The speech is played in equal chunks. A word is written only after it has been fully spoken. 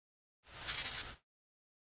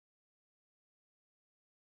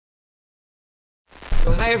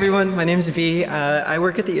Well, hi everyone, my name is Vie. I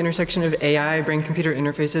work at the intersection of AI, brain-computer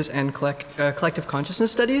interfaces, and collective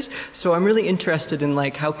consciousness studies. So I'm really interested in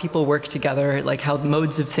like how people work together, like how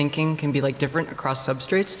modes of thinking can be like different across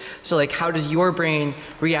substrates. So like how does your brain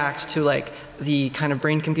react to like the kind of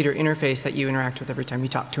brain-computer interface that you interact with every time you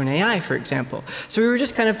talk to an AI, for example. So we were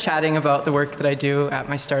just kind of chatting about the work that I do at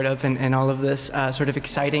my startup and all of this sort of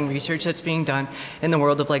exciting research that's being done in the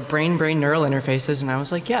world of like brain-brain neural interfaces, and I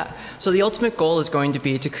was like, yeah. So the ultimate goal is going to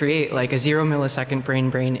be to create like a 0-millisecond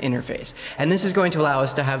brain-brain interface. And this is going to allow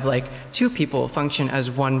us to have like two people function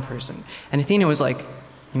as one person. And Athena was like,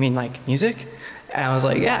 you mean like music? And I was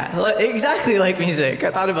like, yeah, exactly like music.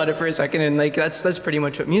 I thought about it for a second, and like that's pretty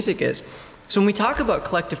much what music is. So when we talk about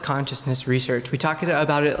collective consciousness research, we talk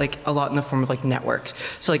about it like a lot in the form of like networks.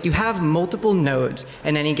 So like you have multiple nodes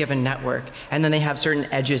in any given network, and then they have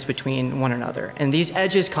certain edges between one another. And these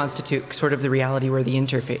edges constitute sort of the reality where the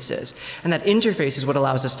interface is. And that interface is what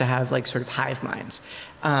allows us to have like sort of hive minds.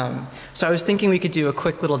 So I was thinking we could do a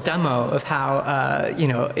quick little demo of how you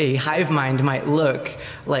know, a hive mind might look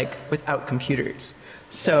like without computers.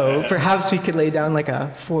 So perhaps we could lay down like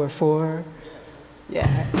a 4-4.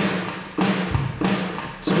 Yeah.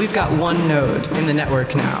 So we've got one node in the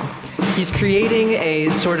network now. He's creating a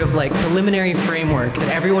sort of like preliminary framework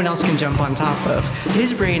that everyone else can jump on top of.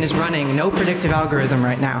 His brain is running no predictive algorithm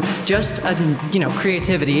right now, just a, you know,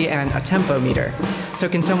 creativity and a tempo meter. So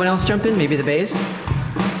can someone else jump in, maybe the bass?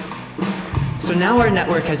 So now our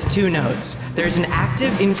network has two nodes. There's an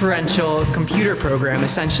active inferential computer program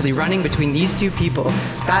essentially running between these two people,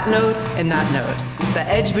 that node and that node. The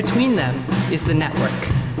edge between them is the network.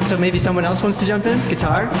 So maybe someone else wants to jump in?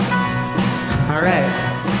 Guitar? All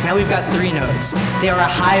right. Now we've got three nodes. They are a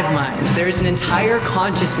hive mind. There is an entire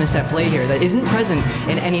consciousness at play here that isn't present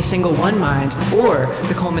in any single one mind or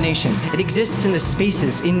the culmination. It exists in the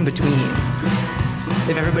spaces in between.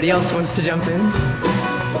 If everybody else wants to jump in.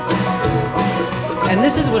 And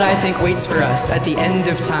this is what I think waits for us at the end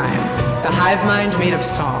of time. The hive mind made of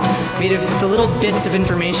song, made of the little bits of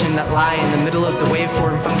information that lie in the middle of the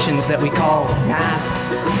waveform functions that we call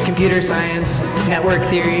math, computer science, network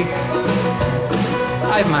theory,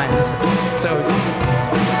 hive minds. So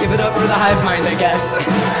give it up for the hive mind, I guess.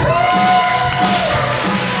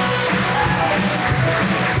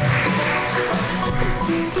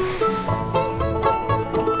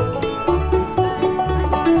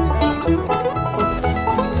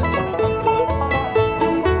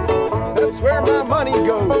 Money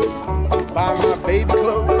goes, buy my baby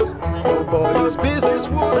clothes. Nobody's business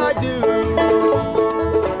what I do.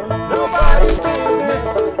 Nobody's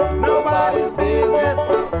business, nobody's business,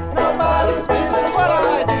 nobody's business what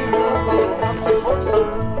I do.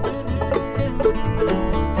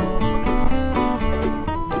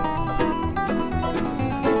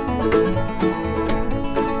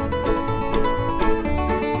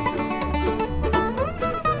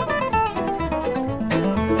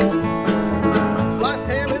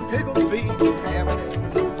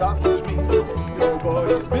 Sausage meat,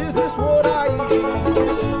 nobody's business what I eat.